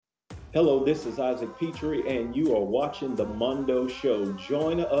Hello, this is Isaac Pitre, and you are watching The Mondo Show.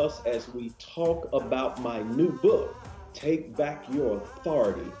 Join us as we talk about my new book, Take Back Your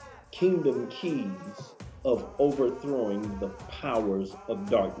Authority, Kingdom Keys of Overthrowing the Powers of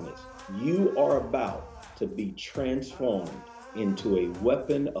Darkness. You are about to be transformed into a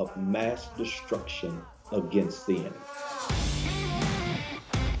weapon of mass destruction against the enemy.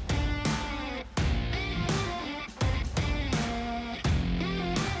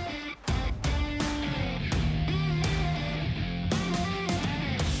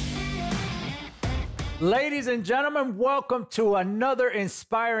 Ladies and gentlemen, welcome to another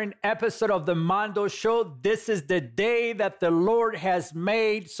inspiring episode of The Mondo Show. This is the day that the Lord has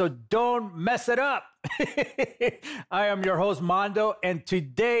made, so don't mess it up. I am your host, Mondo, and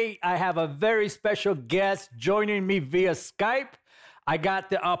today I have a very special guest joining me via Skype. I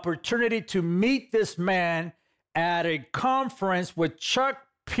got the opportunity to meet this man at a conference with Chuck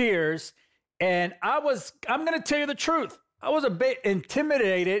Pierce, and I'm going to tell you the truth. I was a bit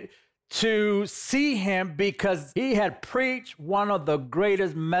intimidated to see him because he had preached one of the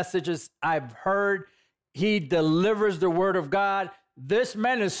greatest messages I've heard. He delivers the word of God. This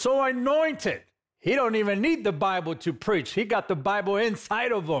man is so anointed. He don't even need the Bible to preach. He got the Bible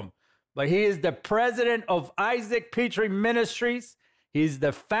inside of him. But he is the president of Isaac Pitre Ministries. He's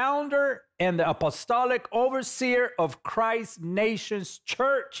the founder and the apostolic overseer of Christ Nations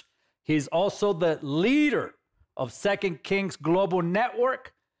Church. He's also the leader of Second Kings Global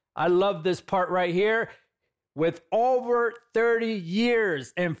Network. I love this part right here. With over 30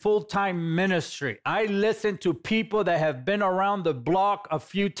 years in full-time ministry, I listen to people that have been around the block a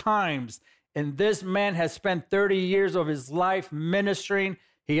few times, and this man has spent 30 years of his life ministering.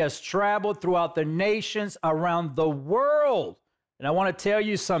 He has traveled throughout the nations around the world. And I want to tell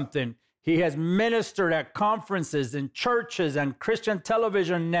you something. He has ministered at conferences and churches and Christian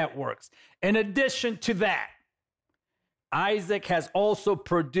television networks. In addition to that, Isaac has also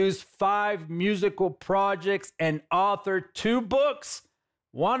produced 5 musical projects and authored 2 books,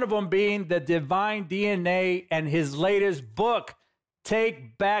 one of them being The Divine DNA, and his latest book,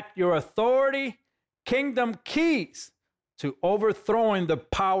 Take Back Your Authority, Kingdom Keys to Overthrowing the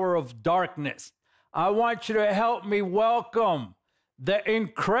Power of Darkness. I want you to help me welcome the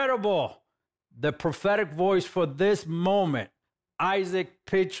incredible, the prophetic voice for this moment, Isaac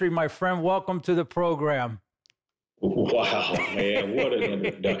Pitre. My friend, welcome to the program. Wow, man, what an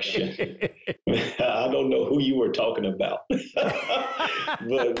introduction. I don't know who you were talking about.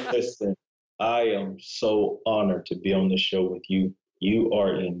 But listen, I am so honored to be on the show with you. You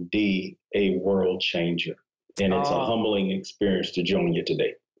are indeed a world changer, and it's a humbling experience to join you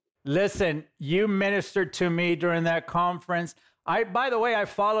today. Listen, you ministered to me during that conference. By the way, I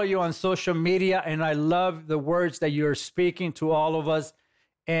follow you on social media, and I love the words that you're speaking to all of us.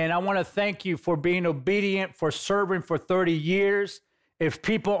 And I want to thank you for being obedient, for serving for 30 years. If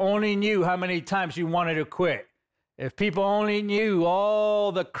people only knew how many times you wanted to quit, if people only knew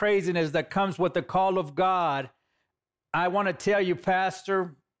all the craziness that comes with the call of God, I want to tell you,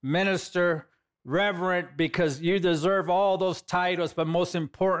 pastor, minister, reverend, because you deserve all those titles. But most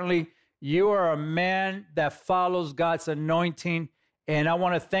importantly, you are a man that follows God's anointing. And I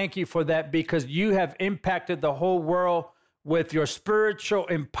want to thank you for that because you have impacted the whole world with your spiritual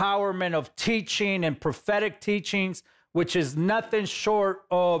empowerment of teaching and prophetic teachings, which is nothing short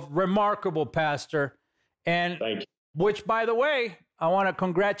of remarkable, Pastor. And Thank you. Which, by the way, I want to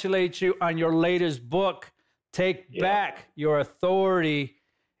congratulate you on your latest book, Take Back Your Authority.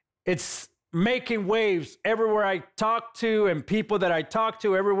 It's making waves everywhere I talk to, and people that I talk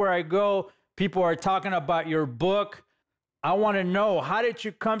to, everywhere I go, people are talking about your book. I want to know, how did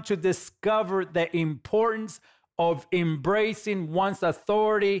you come to discover the importance of embracing one's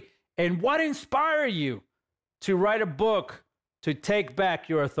authority, and what inspired you to write a book to take back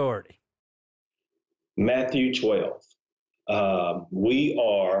your authority? Matthew 12.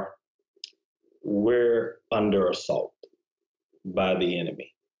 We're under assault by the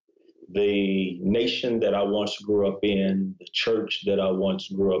enemy. The nation that I once grew up in, the church that I once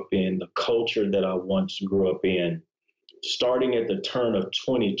grew up in, the culture that I once grew up in, starting at the turn of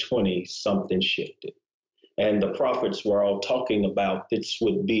 2020, something shifted. And the prophets were all talking about this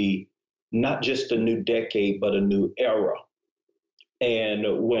would be not just a new decade, but a new era.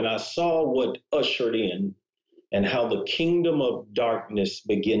 And when I saw what ushered in and how the kingdom of darkness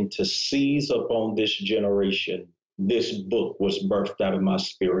began to seize upon this generation, this book was birthed out of my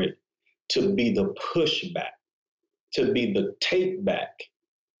spirit to be the pushback, to be the take back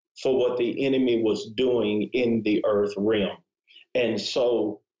for what the enemy was doing in the earth realm. And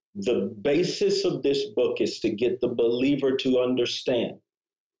so the basis of this book is to get the believer to understand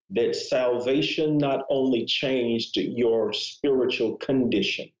that salvation not only changed your spiritual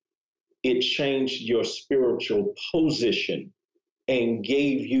condition, it changed your spiritual position and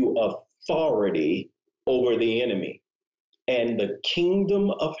gave you authority over the enemy. And the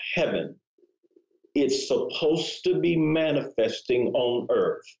kingdom of heaven is supposed to be manifesting on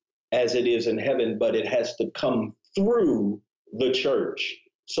earth as it is in heaven, but it has to come through the church.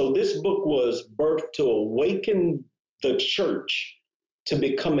 So this book was birthed to awaken the church to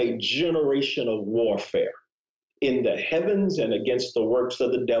become a generation of warfare in the heavens and against the works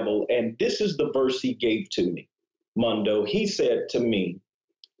of the devil. And this is the verse he gave to me, Mondo. He said to me,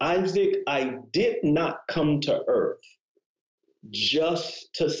 Isaac, I did not come to earth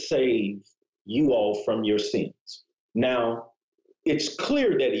just to save you all from your sins. Now, it's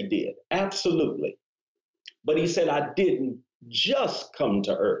clear that he did, absolutely. But he said, I didn't just come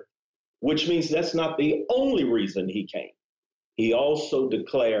to earth, which means that's not the only reason he came. He also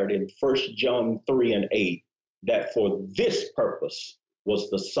declared in 1 John 3:8 that for this purpose was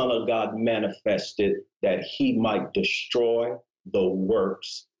the Son of God manifested, that he might destroy the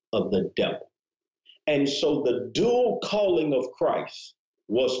works of the devil. And so the dual calling of Christ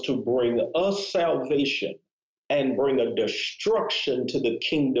was to bring us salvation and bring a destruction to the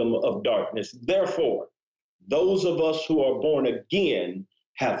kingdom of darkness. Therefore, those of us who are born again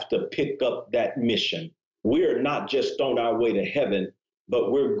have to pick up that mission. We're not just on our way to heaven,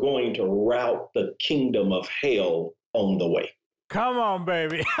 but we're going to rout the kingdom of hell on the way. Come on,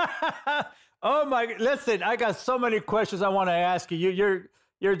 baby. Oh my, listen, I got so many questions I want to ask you.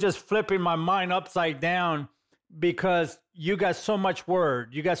 You're just flipping my mind upside down because you got so much word.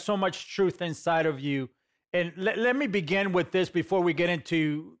 You got so much truth inside of you. And let me begin with this before we get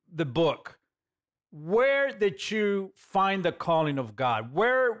into the book. Where did you find the calling of God?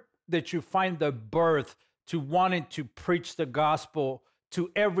 Where did you find the birth to wanting to preach the gospel to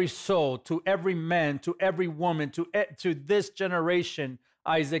every soul, to every man, to every woman, to this generation,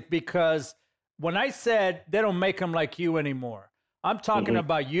 Isaac? Because when I said they don't make them like you anymore, I'm talking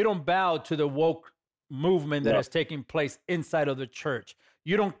about you don't bow to the woke movement that is taking place inside of the church.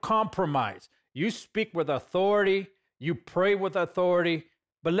 You don't compromise. You speak with authority. You pray with authority.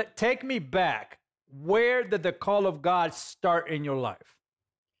 But take me back. Where did the call of God start in your life?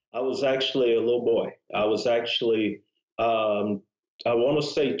 I was actually a little boy. I was actually, I want to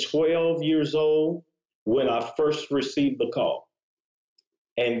say 12 years old when I first received the call.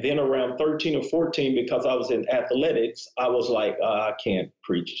 And then around 13 or 14, because I was in athletics, I was like, I can't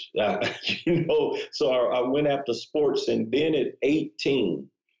preach, so I went after sports. And then at 18,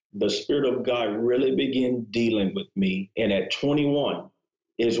 the Spirit of God really began dealing with me. And at 21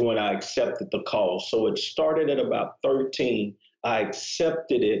 is when I accepted the call. So it started at about 13. I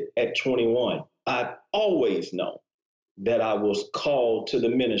accepted it at 21. I've always known that I was called to the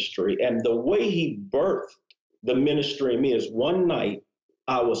ministry. And the way he birthed the ministry in me is one night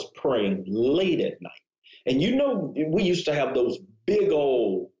I was praying late at night. And we used to have those big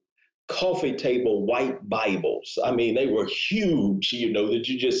old coffee table white Bibles. I mean, they were huge, that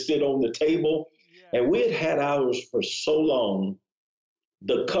you just sit on the table. Yeah. And we had ours for so long.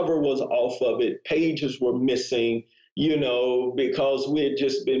 The cover was off of it. Pages were missing, because we had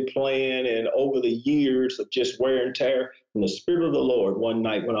just been playing, and over the years of just wear and tear. And the Spirit of the Lord one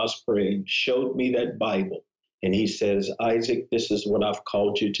night when I was praying showed me that Bible. And he says, Isaac, this is what I've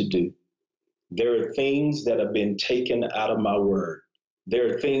called you to do. There are things that have been taken out of my word. There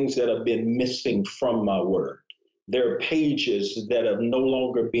are things that have been missing from my word. There are pages that are no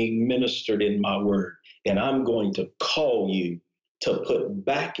longer being ministered in my word. And I'm going to call you to put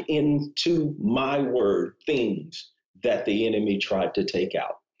back into my word things that the enemy tried to take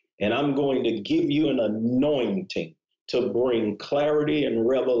out. And I'm going to give you an anointing to bring clarity and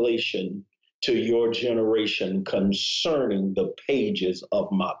revelation to your generation concerning the pages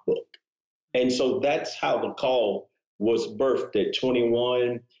of my book. And so that's how the call was birthed at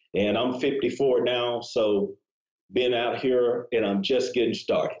 21, and I'm 54 now, so been out here and I'm just getting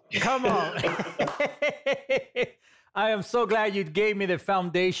started. Come on. I am so glad you gave me the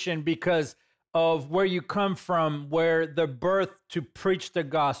foundation because of where you come from, where the birth to preach the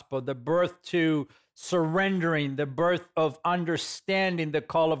gospel, the birth to surrendering, the birth of understanding the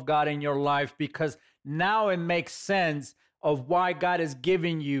call of God in your life, because now it makes sense of why God is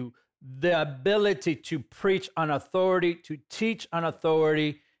giving you the ability to preach on authority, to teach on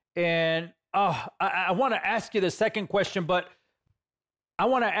authority. And I want to ask you the second question, but I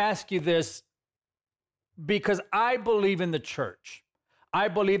want to ask you this because I believe in the church. I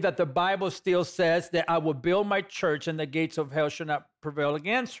believe that the Bible still says that I will build my church and the gates of hell shall not prevail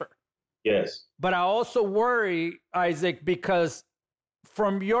against her. Yes. But I also worry, Isaac, because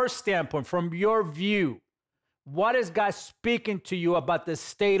from your standpoint, from your view, what is God speaking to you about the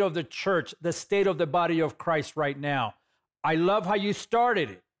state of the church, the state of the body of Christ right now? I love how you started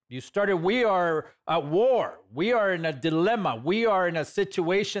it. You started, we are at war. We are in a dilemma. We are in a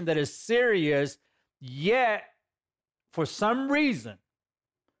situation that is serious, yet for some reason,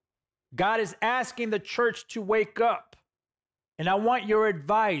 God is asking the church to wake up. And I want your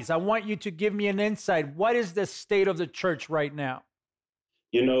advice. I want you to give me an insight. What is the state of the church right now?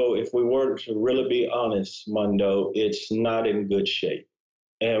 You know, if we were to really be honest, Mondo, it's not in good shape.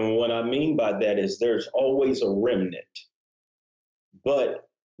 And what I mean by that is there's always a remnant. But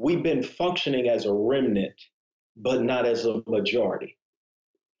we've been functioning as a remnant, but not as a majority.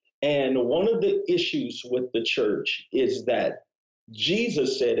 And one of the issues with the church is that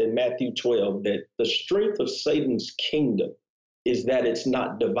Jesus said in Matthew 12 that the strength of Satan's kingdom is that it's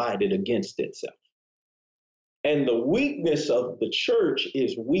not divided against itself. And the weakness of the church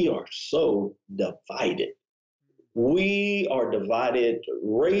is we are so divided. We are divided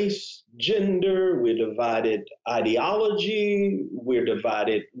race, gender, we're divided ideology, we're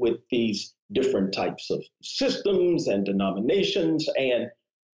divided with these different types of systems and denominations. And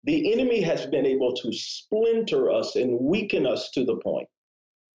the enemy has been able to splinter us and weaken us to the point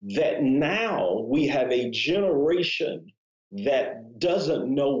that now we have a generation that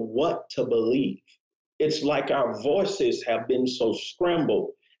doesn't know what to believe. It's like our voices have been so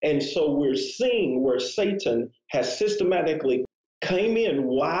scrambled. And so we're seeing where Satan has systematically came in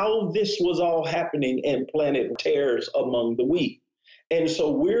while this was all happening and planted tares among the wheat. And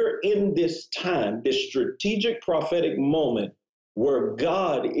so we're in this time, this strategic prophetic moment where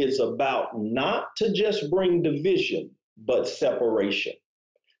God is about not to just bring division, but separation,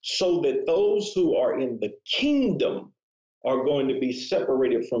 so that those who are in the kingdom are going to be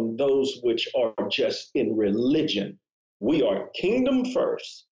separated from those which are just in religion. We are kingdom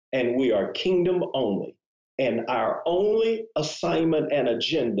first, and we are kingdom only. And our only assignment and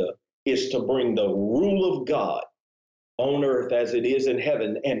agenda is to bring the rule of God on earth as it is in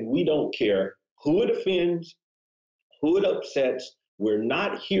heaven. And we don't care who it offends, who it upsets. We're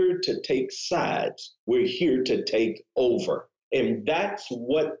not here to take sides. We're here to take over. And that's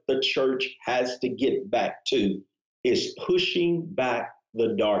what the church has to get back to, is pushing back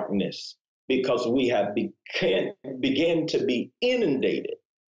the darkness, because we have began to be inundated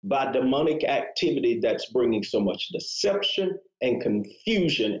by demonic activity that's bringing so much deception and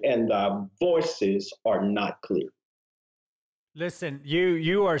confusion, and our voices are not clear. Listen,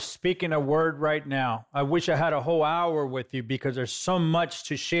 you are speaking a word right now. I wish I had a whole hour with you because there's so much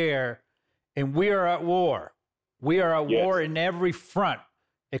to share, and we are at war. We are at war in every front.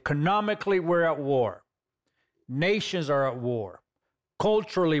 Economically, we're at war. Nations are at war.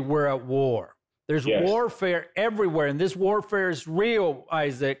 Culturally, we're at war. There's warfare everywhere, and this warfare is real,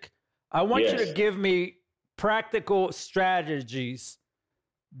 Isaac. I want you to give me practical strategies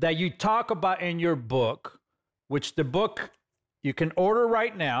that you talk about in your book, which the book you can order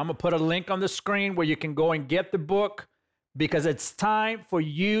right now. I'm going to put a link on the screen where you can go and get the book, because it's time for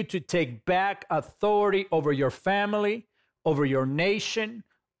you to take back authority over your family, over your nation,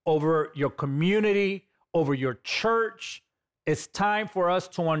 over your community, over your church. It's time for us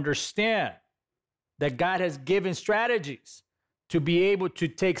to understand that God has given strategies to be able to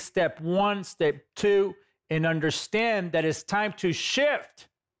take step 1, step 2, and understand that it's time to shift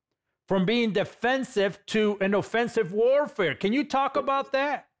from being defensive to an offensive warfare. Can you talk about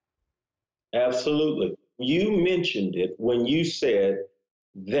that? Absolutely. You mentioned it when you said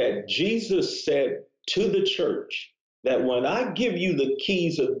that Jesus said to the church that when I give you the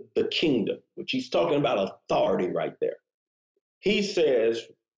keys of the kingdom, which he's talking about authority right there, he says,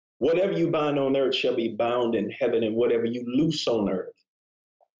 whatever you bind on earth shall be bound in heaven, and whatever you loose on earth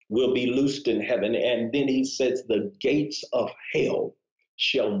will be loosed in heaven. And then he says, the gates of hell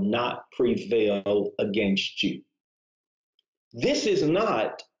shall not prevail against you. This is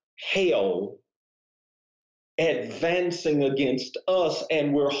not hell advancing against us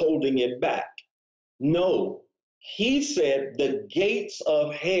and we're holding it back. No, he said the gates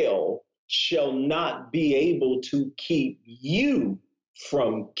of hell shall not be able to keep you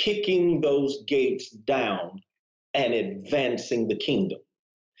from kicking those gates down and advancing the kingdom.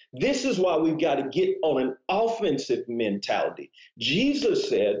 This is why we've got to get on an offensive mentality. Jesus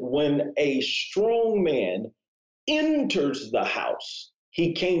said when a strong man enters the house,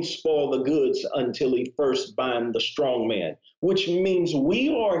 he can't spoil the goods until he first bind the strong man, which means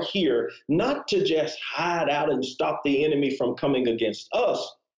we are here not to just hide out and stop the enemy from coming against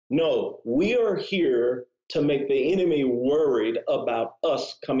us. No, we are here to make the enemy worried about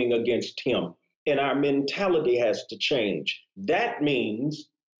us coming against him. and our mentality has to change. That means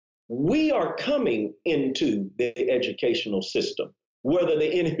we are coming into the educational system, whether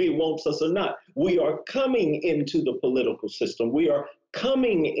the enemy wants us or not. We are coming into the political system. We are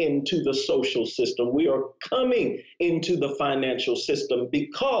coming into the social system. We are coming into the financial system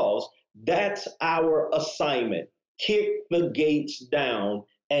because that's our assignment. Kick the gates down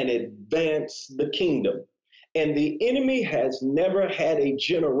and advance the kingdom. And the enemy has never had a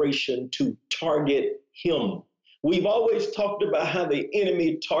generation to target him. We've always talked about how the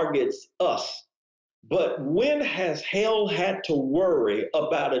enemy targets us. But when has hell had to worry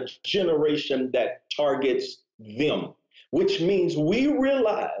about a generation that targets them? Which means we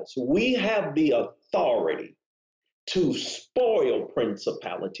realize we have the authority to spoil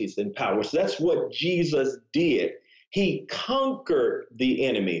principalities and powers. That's what Jesus did. He conquered the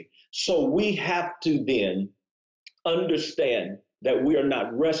enemy. So we have to then understand that we are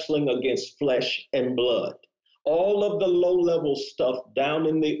not wrestling against flesh and blood. All of the low-level stuff down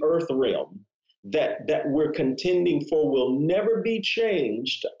in the earth realm that we're contending for will never be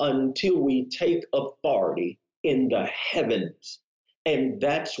changed until we take authority in the heavens. And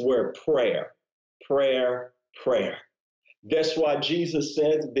that's where prayer. That's why Jesus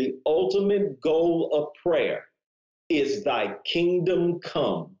says the ultimate goal of prayer is thy kingdom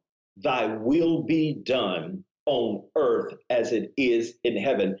come, thy will be done on earth as it is in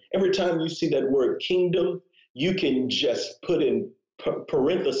heaven. Every time you see that word kingdom, you can just put in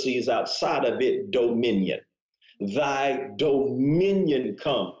parentheses outside of it, dominion. Thy dominion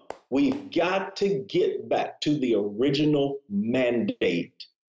come. We've got to get back to the original mandate.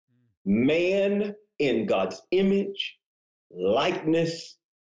 Man in God's image, likeness,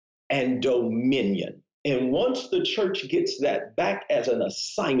 and dominion. And once the church gets that back as an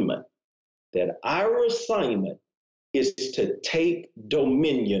assignment, that our assignment is to take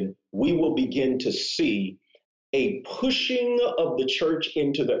dominion, we will begin to see a pushing of the church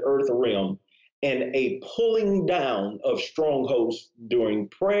into the earth realm and a pulling down of strongholds during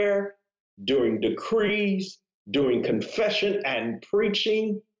prayer, during decrees, during confession and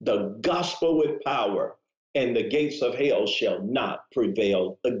preaching the gospel with power. And the gates of hell shall not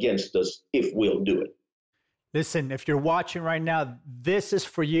prevail against us if we'll do it. Listen, if you're watching right now, this is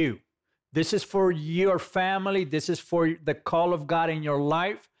for you. This is for your family. This is for the call of God in your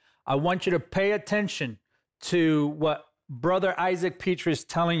life. I want you to pay attention to what Brother Isaac Pitre is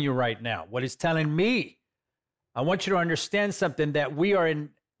telling you right now, what he's telling me. I want you to understand something, that we are in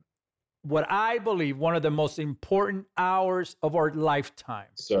what I believe one of the most important hours of our lifetime.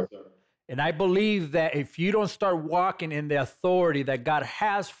 Sir. And I believe that if you don't start walking in the authority that God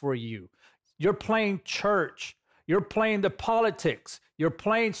has for you, you're playing church, you're playing the politics, you're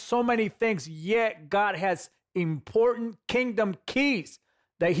playing so many things, yet God has important kingdom keys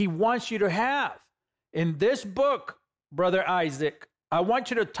that he wants you to have. In this book, Brother Isaac, I want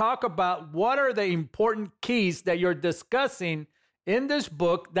you to talk about what are the important keys that you're discussing in this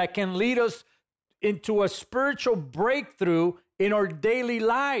book that can lead us into a spiritual breakthrough in our daily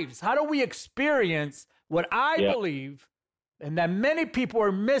lives. How do we experience what I believe and that many people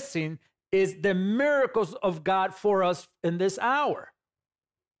are missing is the miracles of God for us in this hour?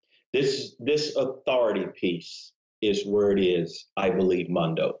 This authority piece is where it is, I believe,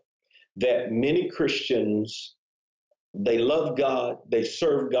 Mondo, that many Christians, they love God, they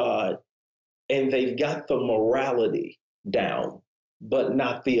serve God, and they've got the morality down, but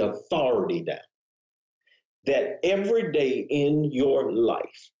not the authority down. That every day in your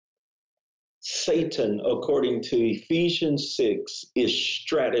life, Satan, according to Ephesians 6, is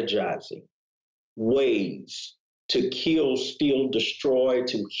strategizing ways to kill, steal, destroy,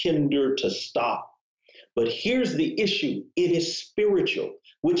 to hinder, to stop. But here's the issue. It is spiritual,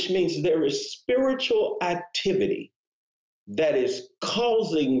 which means there is spiritual activity that is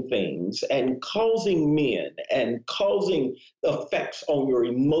causing things and causing men and causing effects on your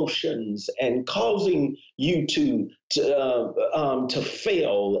emotions and causing you to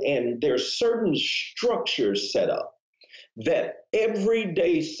fail. And there's certain structures set up that every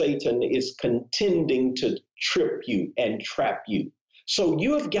day Satan is contending to trip you and trap you. So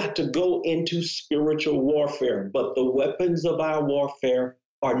you have got to go into spiritual warfare, but the weapons of our warfare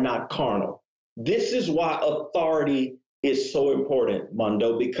are not carnal. This is why authority is so important,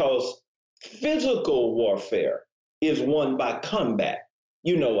 Mondo, because physical warfare is won by combat.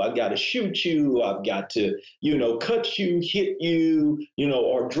 You know, I got to shoot you, I've got to, cut you, hit you,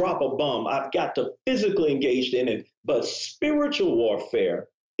 or drop a bomb. I've got to physically engage in it. But spiritual warfare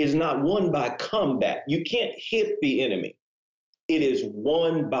is not won by combat. You can't hit the enemy. It is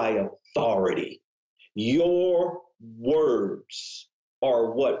won by authority. Your words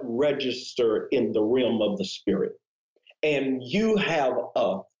are what register in the realm of the spirit. And you have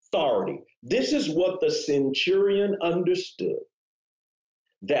authority. This is what the centurion understood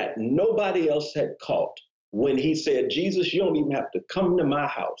that nobody else had caught when he said, Jesus, you don't even have to come to my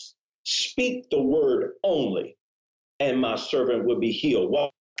house. Speak the word only, and my servant will be healed. Why?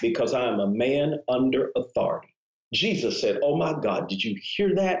 Because I am a man under authority. Jesus said, oh my God, did you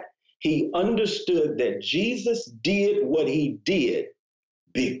hear that? He understood that Jesus did what he did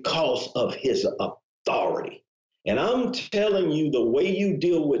because of his authority. And I'm telling you, the way you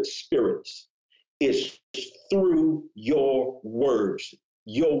deal with spirits is through your words.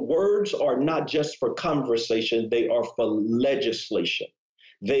 Your words are not just for conversation, they are for legislation.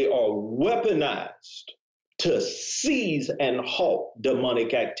 They are weaponized to seize and halt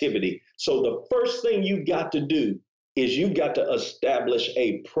demonic activity. So the first thing you've got to do is you've got to establish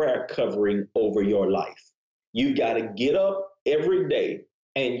a prayer covering over your life. You got to get up every day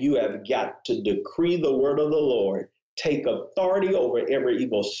and you have got to decree the word of the Lord, take authority over every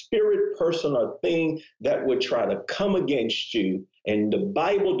evil spirit, person, or thing that would try to come against you. And the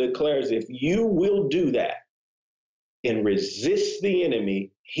Bible declares if you will do that and resist the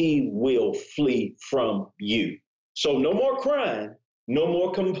enemy, he will flee from you. So no more crying, no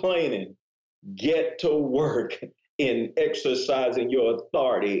more complaining. Get to work in exercising your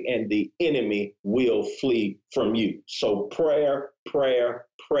authority, and the enemy will flee from you. So prayer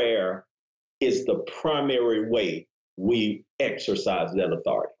is the primary way we exercise that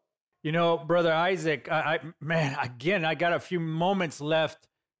authority. You know, Brother Isaac, I got a few moments left,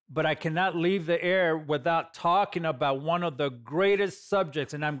 but I cannot leave the air without talking about one of the greatest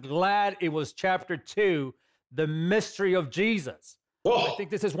subjects, and I'm glad it was chapter 2, the mystery of Jesus. Oh. I think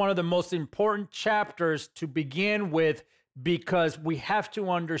this is one of the most important chapters to begin with, because we have to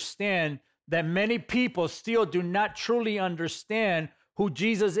understand that many people still do not truly understand who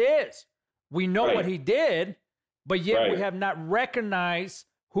Jesus is. We know what he did, but yet we have not recognized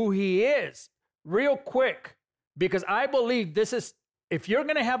who he is. Real quick, because I believe this is, if you're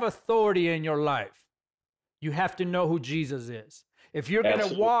going to have authority in your life, you have to know who Jesus is. If you're going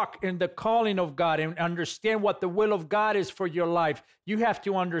to walk in the calling of God and understand what the will of God is for your life, you have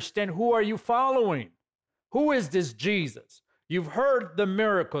to understand, who are you following? Who is this Jesus? You've heard the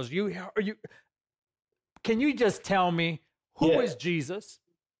miracles. Can you just tell me, who is Jesus?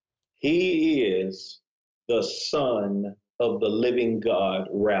 He is the Son of the living God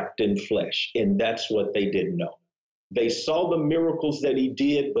wrapped in flesh. And that's what they didn't know. They saw the miracles that he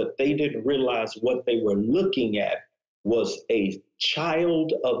did, but they didn't realize what they were looking at was a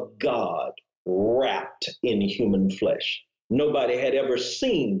child of God wrapped in human flesh. Nobody had ever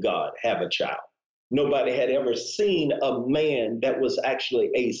seen God have a child. Nobody had ever seen a man that was actually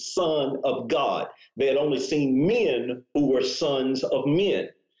a son of God. They had only seen men who were sons of men.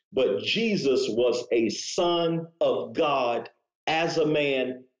 But Jesus was a son of God as a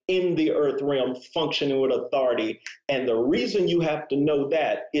man in the earth realm, functioning with authority. And the reason you have to know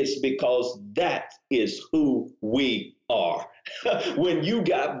that is because that is who we are. When you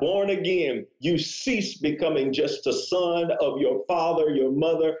got born again, you cease becoming just a son of your father, your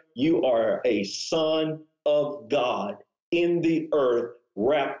mother. You are a son of God in the earth,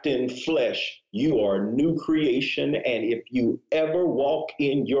 wrapped in flesh. You are a new creation. And if you ever walk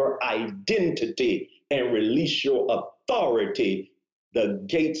in your identity and release your authority, the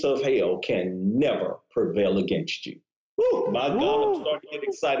gates of hell can never prevail against you. Woo, my God, I'm starting to get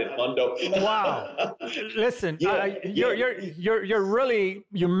excited, Mondo. Wow. Listen, you're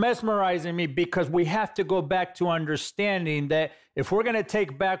mesmerizing me, because we have to go back to understanding that if we're going to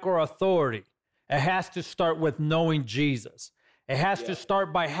take back our authority, it has to start with knowing Jesus. It has to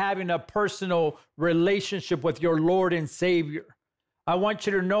start by having a personal relationship with your Lord and Savior. I want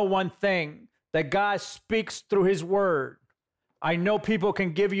you to know one thing, that God speaks through his word. I know people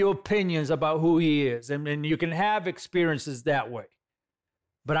can give you opinions about who he is, and you can have experiences that way.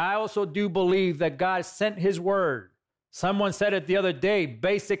 But I also do believe that God sent his word. Someone said it the other day,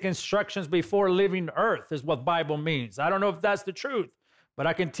 basic instructions before leaving earth is what Bible means. I don't know if that's the truth, but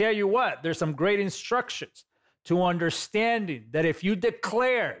I can tell you what, there's some great instructions to understanding that if you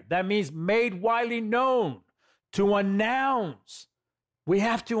declare, that means made widely known, to announce. We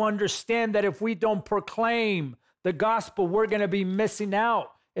have to understand that if we don't proclaim the gospel, we're going to be missing out.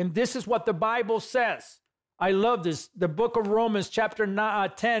 And this is what the Bible says. I love this. The book of Romans, chapter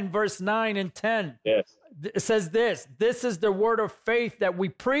 10, verse 9 and 10. Yes. It says this is the word of faith that we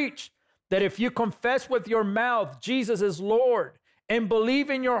preach, that if you confess with your mouth Jesus is Lord and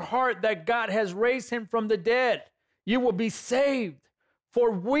believe in your heart that God has raised him from the dead, you will be saved. For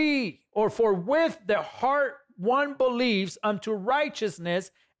with the heart one believes unto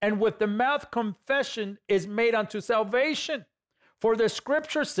righteousness, and with the mouth confession is made unto salvation. For the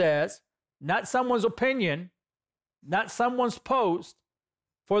scripture says, not someone's opinion, not someone's post,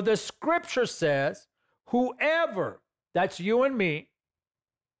 for the scripture says, whoever, that's you and me,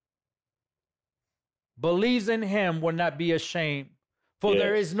 believes in him will not be ashamed. For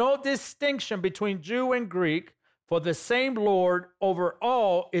there is no distinction between Jew and Greek, for the same Lord over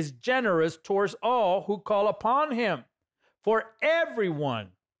all is generous towards all who call upon him. For everyone,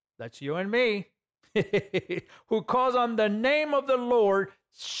 that's you and me, who calls on the name of the Lord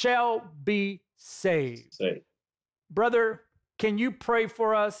shall be saved. Brother, can you pray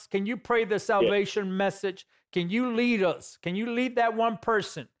for us? Can you pray the salvation message? Can you lead us? Can you lead that one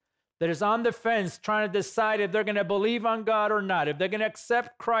person that is on the fence trying to decide if they're going to believe on God or not, if they're going to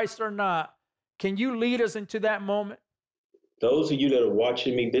accept Christ or not? Can you lead us into that moment? Those of you that are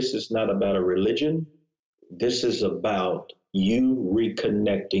watching me, this is not about a religion. This is about you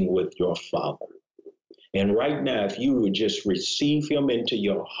reconnecting with your Father. And right now, if you would just receive him into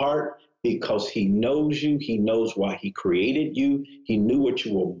your heart, because he knows you, he knows why he created you, he knew what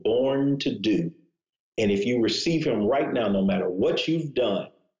you were born to do. And if you receive him right now, no matter what you've done,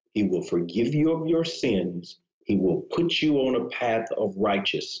 he will forgive you of your sins. He will put you on a path of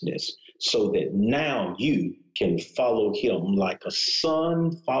righteousness so that now you can follow him like a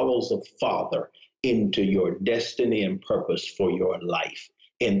son follows a father into your destiny and purpose for your life.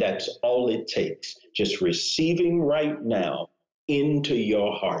 And that's all it takes. Just receiving right now into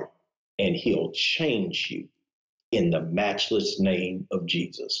your heart, and he'll change you in the matchless name of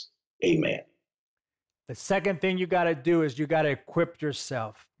Jesus. Amen. The second thing you got to do is you got to equip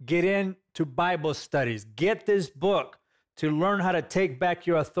yourself. Get into Bible studies. Get this book to learn how to take back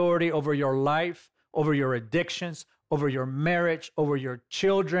your authority over your life, over your addictions, over your marriage, over your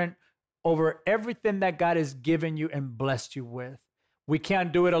children, over everything that God has given you and blessed you with. We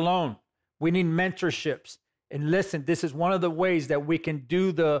can't do it alone. We need mentorships. And listen, this is one of the ways that we can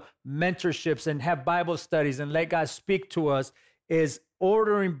do the mentorships and have Bible studies and let God speak to us is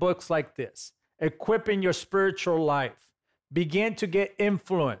ordering books like this, equipping your spiritual life. Begin to get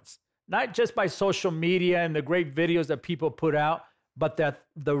influence, not just by social media and the great videos that people put out, but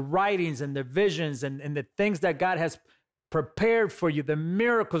the writings and the visions and the things that God has prepared for you, the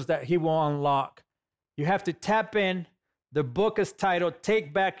miracles that he will unlock. You have to tap in. The book is titled,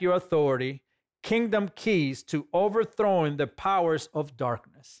 Take Back Your Authority, Kingdom Keys to Overthrowing the Powers of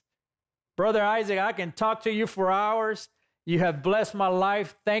Darkness. Brother Isaac, I can talk to you for hours. You have blessed my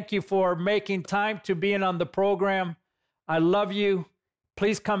life. Thank you for making time to being on the program. I love you.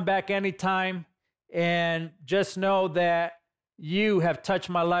 Please come back anytime. And just know that you have touched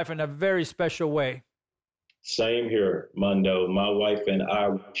my life in a very special way. Same here, Mondo. My wife and I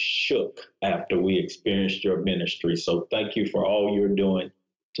were shook after we experienced your ministry. So thank you for all you're doing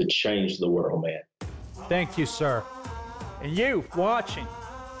to change the world, man. Thank you, sir. And you watching,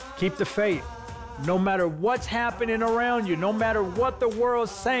 keep the faith. No matter what's happening around you, no matter what the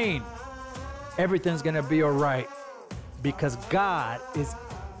world's saying, everything's going to be all right because God is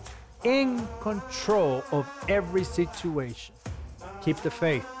in control of every situation. Keep the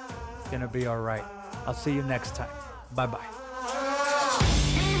faith. It's going to be all right. I'll see you next time. Bye-bye.